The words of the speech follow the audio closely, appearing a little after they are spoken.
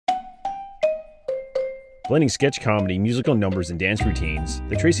Blending sketch comedy, musical numbers, and dance routines,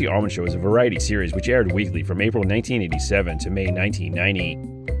 The Tracey Ullman Show is a variety series which aired weekly from April 1987 to May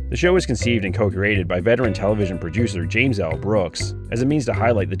 1990. The show was conceived and co-created by veteran television producer James L. Brooks as a means to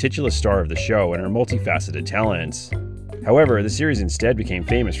highlight the titular star of the show and her multifaceted talents. However, the series instead became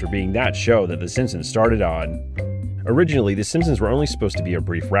famous for being that show that The Simpsons started on. Originally, The Simpsons were only supposed to be a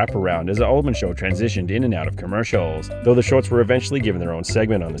brief wraparound as the Ullman Show transitioned in and out of commercials, though the shorts were eventually given their own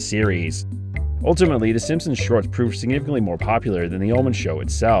segment on the series. Ultimately, The Simpsons shorts proved significantly more popular than The Ullman Show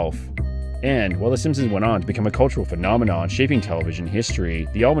itself. And, while The Simpsons went on to become a cultural phenomenon shaping television history,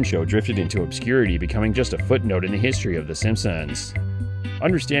 The Ullman Show drifted into obscurity, becoming just a footnote in the history of The Simpsons.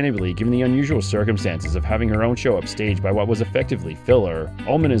 Understandably, given the unusual circumstances of having her own show upstaged by what was effectively filler,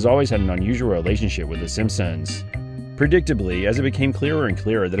 Ullman has always had an unusual relationship with The Simpsons. Predictably, as it became clearer and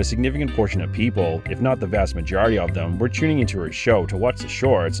clearer that a significant portion of people, if not the vast majority of them, were tuning into her show to watch the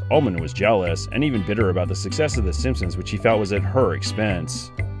shorts, Ullman was jealous, and even bitter about the success of The Simpsons, which he felt was at her expense.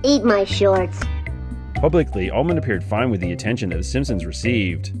 Eat my shorts. Publicly, Ullman appeared fine with the attention that The Simpsons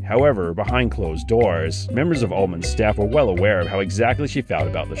received. However, behind closed doors, members of Ullman's staff were well aware of how exactly she felt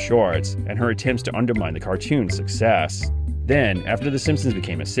about the shorts, and her attempts to undermine the cartoon's success. Then, after The Simpsons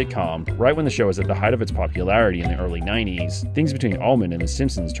became a sitcom, right when the show was at the height of its popularity in the early 90s, things between Ullman and The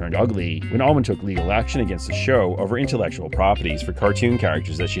Simpsons turned ugly when Ullman took legal action against the show over intellectual properties for cartoon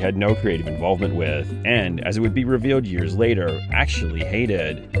characters that she had no creative involvement with, and, as it would be revealed years later, actually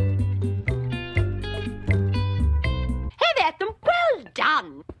hated. Hey there, Tom. Well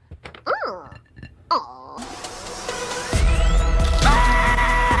done.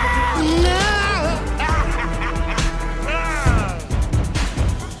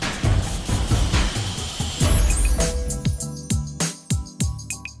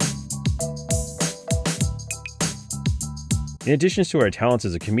 In addition to her talents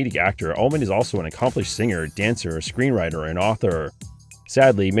as a comedic actor, Ullman is also an accomplished singer, dancer, screenwriter, and author.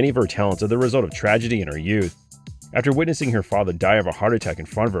 Sadly, many of her talents are the result of tragedy in her youth. After witnessing her father die of a heart attack in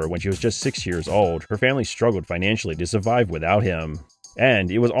front of her when she was just 6 years old, her family struggled financially to survive without him. And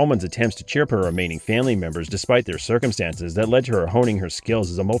it was Ullman's attempts to cheer up her remaining family members despite their circumstances that led to her honing her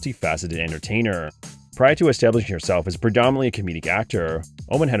skills as a multifaceted entertainer. Prior to establishing herself as predominantly a comedic actor,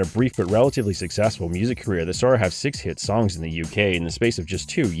 Ullman had a brief but relatively successful music career that saw her have 6 hit songs in the UK in the space of just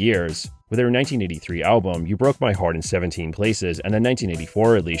 2 years, with her 1983 album You Broke My Heart in 17 Places and the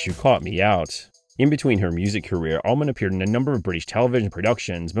 1984 release You Caught Me Out. In between her music career, Ullman appeared in a number of British television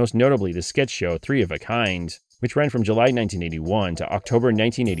productions, most notably the sketch show 3 of a Kind, which ran from July 1981 to October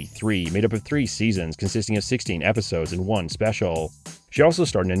 1983, made up of 3 seasons consisting of 16 episodes and 1 special. She also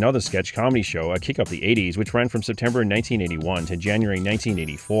starred in another sketch comedy show, A Kick Up the 80s, which ran from September 1981 to January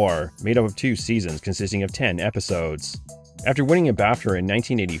 1984, made up of 2 seasons consisting of 10 episodes. After winning a BAFTA in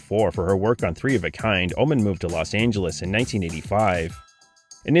 1984 for her work on 3 of a Kind, Ullman moved to Los Angeles in 1985.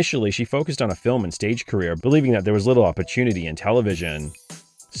 Initially, she focused on a film and stage career, believing that there was little opportunity in television.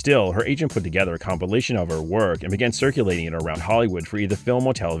 Still, her agent put together a compilation of her work and began circulating it around Hollywood for either film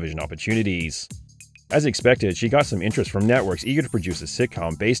or television opportunities. As expected, she got some interest from networks eager to produce a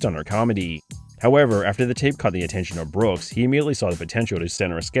sitcom based on her comedy. However, after the tape caught the attention of Brooks, he immediately saw the potential to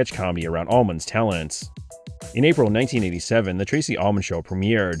center a sketch comedy around Ullman's talents. In April 1987, The Tracey Ullman Show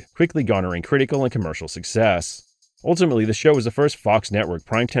premiered, quickly garnering critical and commercial success. Ultimately, the show was the first Fox network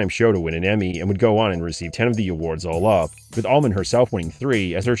primetime show to win an Emmy and would go on and receive 10 of the awards all up, with Ullman herself winning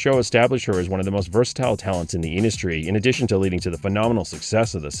 3, as her show established her as one of the most versatile talents in the industry, in addition to leading to the phenomenal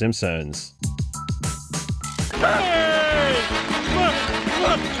success of The Simpsons.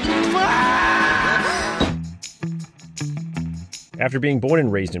 After being born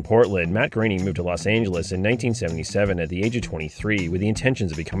and raised in Portland, Matt Groening moved to Los Angeles in 1977 at the age of 23 with the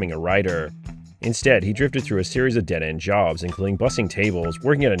intentions of becoming a writer. Instead, he drifted through a series of dead-end jobs, including bussing tables,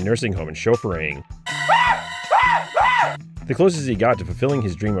 working at a nursing home, and chauffeuring. The closest he got to fulfilling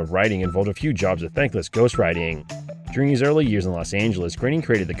his dream of writing involved a few jobs of thankless ghostwriting. During his early years in Los Angeles, Groening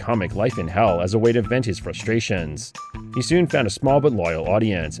created the comic Life in Hell as a way to vent his frustrations. He soon found a small but loyal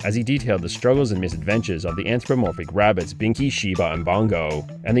audience, as he detailed the struggles and misadventures of the anthropomorphic rabbits Binky, Sheba, and Bongo,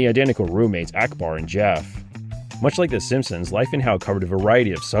 and the identical roommates Akbar and Jeff. Much like The Simpsons, Life in Hell covered a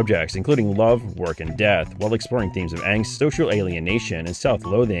variety of subjects, including love, work, and death, while exploring themes of angst, social alienation, and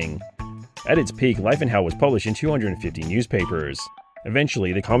self-loathing. At its peak, Life in Hell was published in 250 newspapers.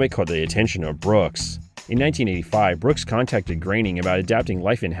 Eventually, the comic caught the attention of Brooks. In 1985, Brooks contacted Groening about adapting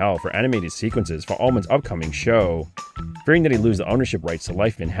Life in Hell for animated sequences for Ullman's upcoming show. Fearing that he'd lose the ownership rights to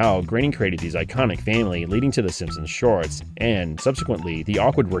Life in Hell, Groening created his iconic family, leading to The Simpsons shorts, and, subsequently, the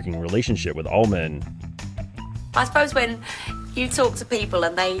awkward working relationship with Ullman. I suppose when you talk to people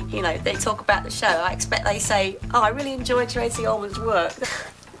and they, they talk about the show, I expect they say, oh, I really enjoyed Tracey Ullman's work.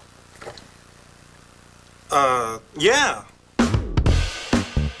 Yeah.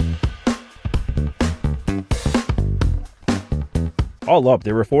 All up,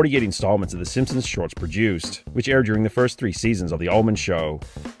 there were 48 installments of The Simpsons shorts produced, which aired during the first 3 seasons of The Ullman Show.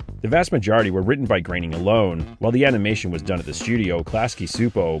 The vast majority were written by Groening alone, while the animation was done at the studio Klasky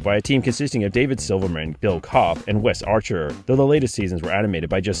Supo by a team consisting of David Silverman, Bill Kopp, and Wes Archer, though the latest seasons were animated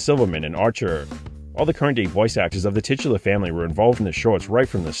by just Silverman and Archer. All the current-day voice actors of the titular family were involved in the shorts right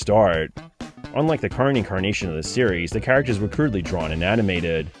from the start. Unlike the current incarnation of the series, the characters were crudely drawn and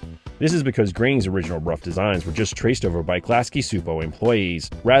animated. This is because Groening's original rough designs were just traced over by Klasky Supo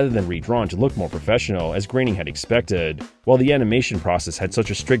employees, rather than redrawn to look more professional, as Groening had expected, while the animation process had such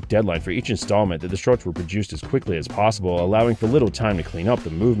a strict deadline for each installment that the shorts were produced as quickly as possible, allowing for little time to clean up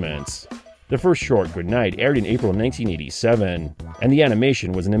the movements. The first short, Goodnight, aired in April 1987, and the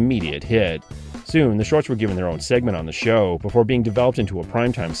animation was an immediate hit. Soon, the shorts were given their own segment on the show, before being developed into a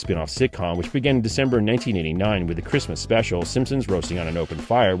primetime spin-off sitcom which began in December 1989 with the Christmas special Simpsons Roasting on an Open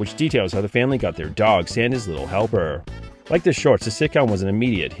Fire, which details how the family got their dog, Santa's Little Helper. Like the shorts, the sitcom was an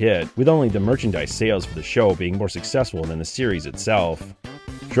immediate hit, with only the merchandise sales for the show being more successful than the series itself.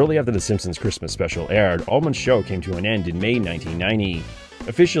 Shortly after the Simpsons Christmas special aired, Ullman's show came to an end in May 1990.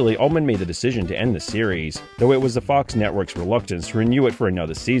 Officially, Ullman made the decision to end the series, though it was the Fox network's reluctance to renew it for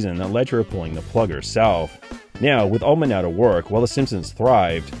another season that led to her pulling the plug herself. Now, with Ullman out of work while The Simpsons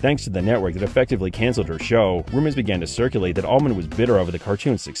thrived, thanks to the network that effectively cancelled her show, rumors began to circulate that Ullman was bitter over the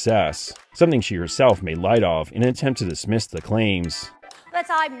cartoon's success, something she herself made light of in an attempt to dismiss the claims. But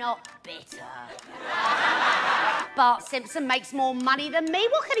I'm not bitter. Bart Simpson makes more money than me.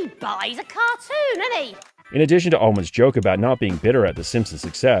 What can he buy? He's a cartoon, isn't he? In addition to Ullman's joke about not being bitter at The Simpsons'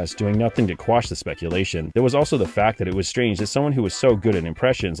 success, doing nothing to quash the speculation, there was also the fact that it was strange that someone who was so good at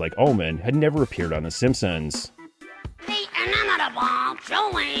impressions like Ullman had never appeared on The Simpsons. The inimitable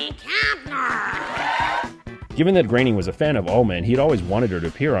Julie Kantner. Given that Groening was a fan of Ullman, he'd always wanted her to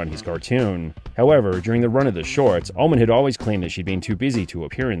appear on his cartoon. However, during the run of the shorts, Ullman had always claimed that she'd been too busy to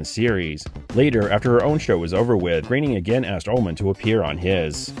appear in the series. Later, after her own show was over with, Groening again asked Ullman to appear on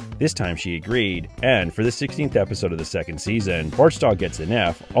his. This time she agreed, and for the 16th episode of the second season, Bart's dog gets an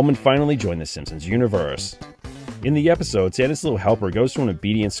F, Ullman finally joined the Simpsons universe. In the episode, Santa's Little Helper goes to an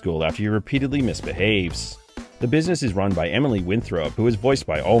obedience school after he repeatedly misbehaves. The business is run by Emily Winthrop, who is voiced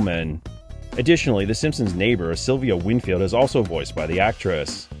by Ullman. Additionally, The Simpsons' neighbor, Sylvia Winfield, is also voiced by the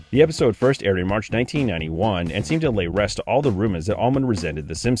actress. The episode first aired in March 1991 and seemed to lay rest to all the rumors that Ullman resented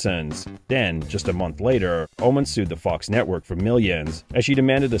The Simpsons. Then, just a month later, Ullman sued the Fox network for millions, as she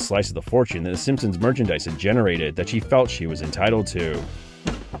demanded a slice of the fortune that The Simpsons merchandise had generated that she felt she was entitled to.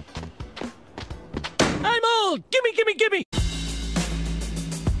 I'm old! Gimme, gimme, gimme!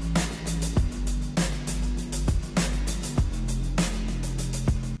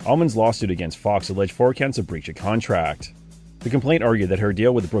 Ullman's lawsuit against Fox alleged 4 counts of breach of contract. The complaint argued that her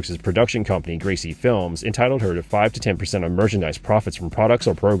deal with Brooks' production company, Gracie Films, entitled her to 5 to 10% of merchandise profits from products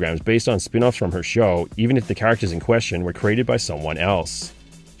or programs based on spin-offs from her show, even if the characters in question were created by someone else.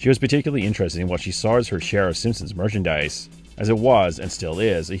 She was particularly interested in what she saw as her share of Simpsons merchandise, as it was, and still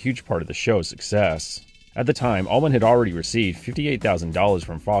is, a huge part of the show's success. At the time, Ullman had already received $58,000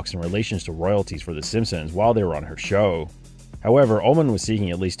 from Fox in relation to royalties for The Simpsons while they were on her show. However, Ullman was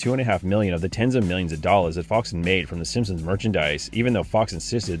seeking at least $2.5 million of the tens of millions of dollars that Fox had made from The Simpsons merchandise, even though Fox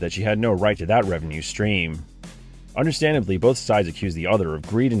insisted that she had no right to that revenue stream. Understandably, both sides accused the other of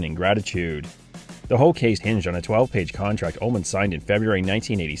greed and ingratitude. The whole case hinged on a 12-page contract Ullman signed in February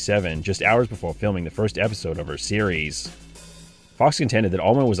 1987, just hours before filming the first episode of her series. Fox contended that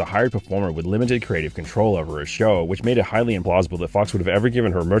Ullman was a hired performer with limited creative control over her show, which made it highly implausible that Fox would have ever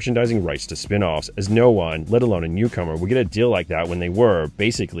given her merchandising rights to spin-offs, as no one, let alone a newcomer, would get a deal like that when they were,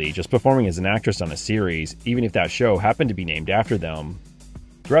 basically, just performing as an actress on a series, even if that show happened to be named after them.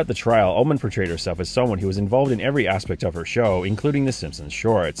 Throughout the trial, Ullman portrayed herself as someone who was involved in every aspect of her show, including The Simpsons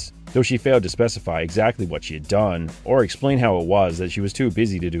shorts, though she failed to specify exactly what she had done, or explain how it was that she was too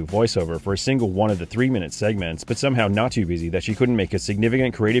busy to do voiceover for a single one of the 3-minute segments, but somehow not too busy that she couldn't make a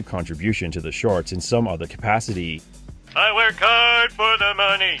significant creative contribution to the shorts in some other capacity. I work hard for the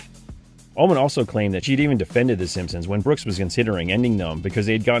money! Ullman also claimed that she'd even defended The Simpsons when Brooks was considering ending them because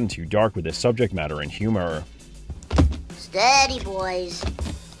they had gotten too dark with their subject matter and humor. Steady, boys.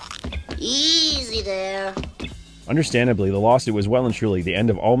 Easy there. Understandably, the lawsuit was well and truly the end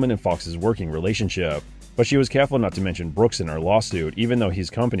of Ullman and Fox's working relationship, but she was careful not to mention Brooks in her lawsuit, even though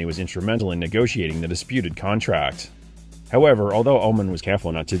his company was instrumental in negotiating the disputed contract. However, although Ullman was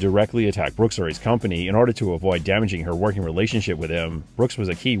careful not to directly attack Brooks or his company in order to avoid damaging her working relationship with him, Brooks was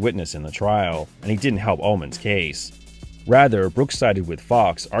a key witness in the trial, and he didn't help Ullman's case. Rather, Brooks sided with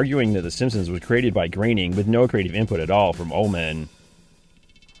Fox, arguing that The Simpsons was created by Groening with no creative input at all from Ullman.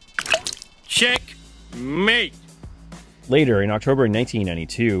 Checkmate. Later, in October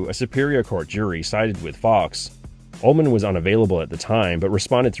 1992, a Superior Court jury sided with Fox. Ullman was unavailable at the time, but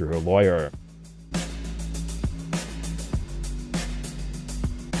responded through her lawyer.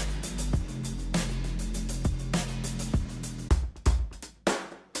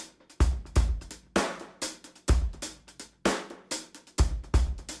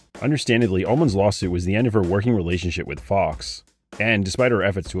 Understandably, Ullman's lawsuit was the end of her working relationship with Fox. And despite her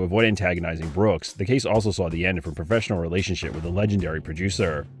efforts to avoid antagonizing Brooks, the case also saw the end of her professional relationship with the legendary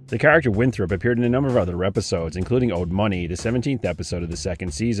producer. The character Winthrop appeared in a number of other episodes, including Owed Money, the 17th episode of the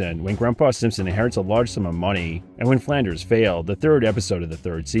second season, when Grandpa Simpson inherits a large sum of money, and When Flanders Failed, the third episode of the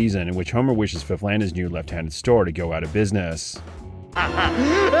third season, in which Homer wishes for Flanders' new left-handed store to go out of business.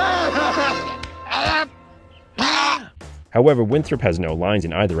 However, Winthrop has no lines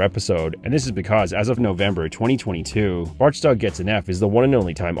in either episode, and this is because, as of November 2022, Bart's Dog Gets an F is the one and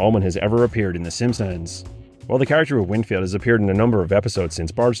only time Ullman has ever appeared in The Simpsons. While the character of Winfield has appeared in a number of episodes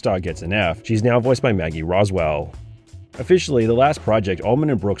since Bart's Dog Gets an F, she's now voiced by Maggie Roswell. Officially, the last project Ullman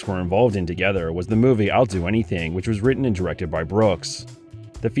and Brooks were involved in together was the movie I'll Do Anything, which was written and directed by Brooks.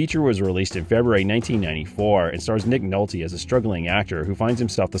 The feature was released in February 1994 and stars Nick Nolte as a struggling actor who finds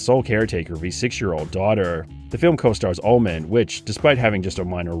himself the sole caretaker of his 6-year-old daughter. The film co-stars Ullman, which, despite having just a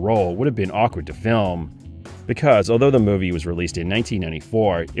minor role, would have been awkward to film. Because, although the movie was released in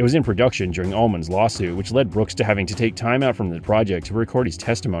 1994, it was in production during Ullman's lawsuit, which led Brooks to having to take time out from the project to record his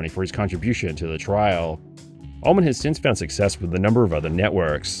testimony for his contribution to the trial. Ullman has since found success with a number of other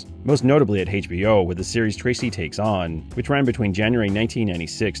networks, most notably at HBO with the series Tracey Takes On, which ran between January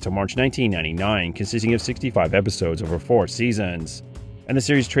 1996 to March 1999, consisting of 65 episodes over 4 seasons, and the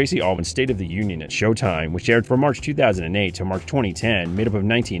series Tracey Ullman State of the Union at Showtime, which aired from March 2008 to March 2010, made up of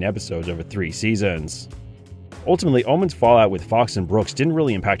 19 episodes over 3 seasons. Ultimately, Ullman's fallout with Fox and Brooks didn't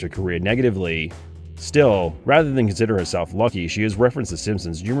really impact her career negatively. Still, rather than consider herself lucky, she has referenced The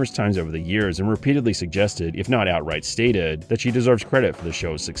Simpsons numerous times over the years and repeatedly suggested, if not outright stated, that she deserves credit for the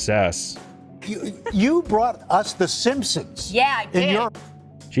show's success. You brought us The Simpsons. Yeah, I did.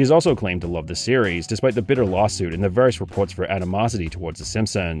 She has also claimed to love the series, despite the bitter lawsuit and the various reports for animosity towards The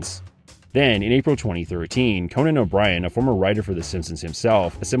Simpsons. Then, in April 2013, Conan O'Brien, a former writer for The Simpsons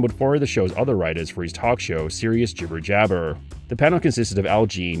himself, assembled 4 of the show's other writers for his talk show, Serious Jibber Jabber. The panel consisted of Al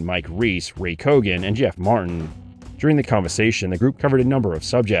Jean, Mike Reiss, Ray Kogan, and Jeff Martin. During the conversation, the group covered a number of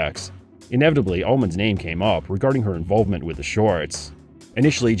subjects. Inevitably, Ullman's name came up regarding her involvement with the shorts.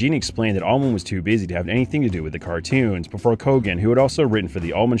 Initially, Jean explained that Ullman was too busy to have anything to do with the cartoons, before Kogan, who had also written for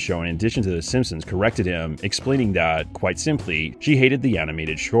The Ullman Show in addition to The Simpsons, corrected him, explaining that, quite simply, she hated the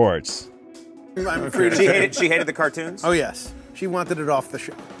animated shorts. She hated the cartoons? Oh, yes. She wanted it off the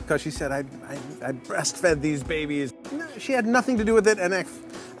show because she said, I breastfed these babies. No, she had nothing to do with it and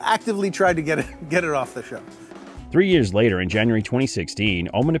actively tried to get it off the show. 3 years later, in January 2016,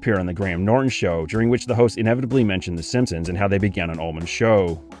 Ullman appeared on The Graham Norton Show, during which the host inevitably mentioned The Simpsons and how they began on Ullman's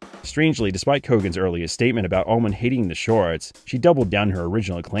show. Strangely, despite Kogan's earliest statement about Ullman hating the shorts, she doubled down her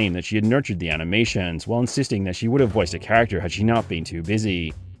original claim that she had nurtured the animations, while insisting that she would have voiced a character had she not been too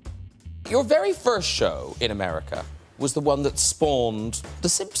busy. Your very first show in America was the one that spawned The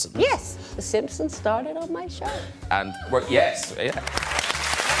Simpsons. Yes, The Simpsons started on my show. And, yes, yeah.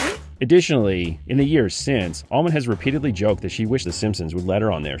 Additionally, in the years since, Ullman has repeatedly joked that she wished The Simpsons would let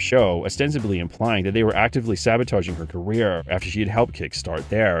her on their show, ostensibly implying that they were actively sabotaging her career after she had helped kickstart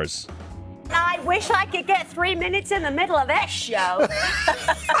theirs. I wish I could get 3 minutes in the middle of that show.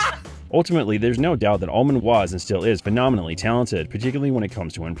 Ultimately, there's no doubt that Ullman was and still is phenomenally talented, particularly when it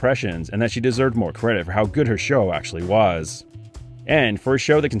comes to impressions, and that she deserved more credit for how good her show actually was. And for a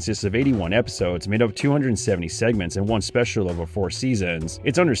show that consists of 81 episodes, made up of 270 segments and 1 special over 4 seasons,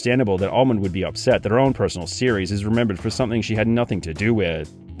 it's understandable that Ullman would be upset that her own personal series is remembered for something she had nothing to do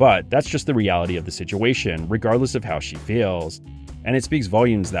with. But that's just the reality of the situation, regardless of how she feels. And it speaks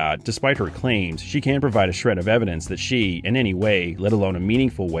volumes that, despite her claims, she can't provide a shred of evidence that she, in any way, let alone a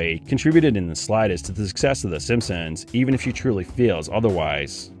meaningful way, contributed in the slightest to the success of The Simpsons, even if she truly feels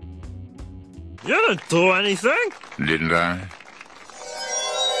otherwise. You didn't do anything! Didn't I?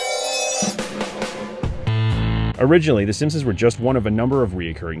 Originally, The Simpsons were just one of a number of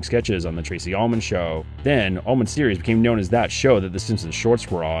recurring sketches on The Tracey Ullman Show. Then, Ullman's series became known as that show that The Simpsons shorts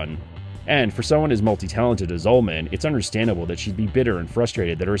were on. And for someone as multi-talented as Ullman, it's understandable that she'd be bitter and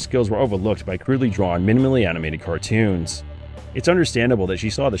frustrated that her skills were overlooked by crudely drawn, minimally animated cartoons. It's understandable that she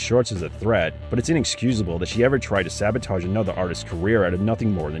saw the shorts as a threat, but it's inexcusable that she ever tried to sabotage another artist's career out of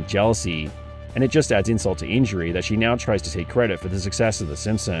nothing more than jealousy. And it just adds insult to injury that she now tries to take credit for the success of The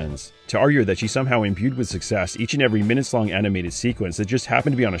Simpsons. To argue that she's somehow imbued with success each and every minutes-long animated sequence that just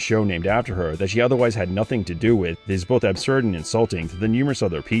happened to be on a show named after her that she otherwise had nothing to do with is both absurd and insulting to the numerous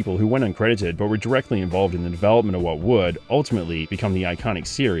other people who went uncredited but were directly involved in the development of what would, ultimately, become the iconic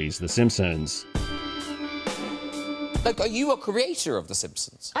series, The Simpsons. Like, are you a creator of The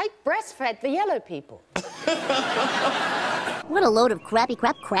Simpsons? I breastfed the yellow people. What a load of crappy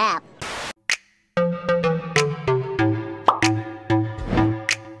crap.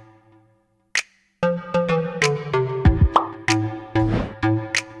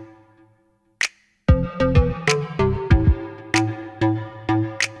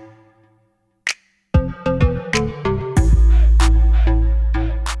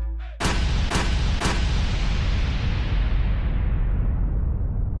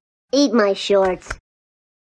 Eat my shorts.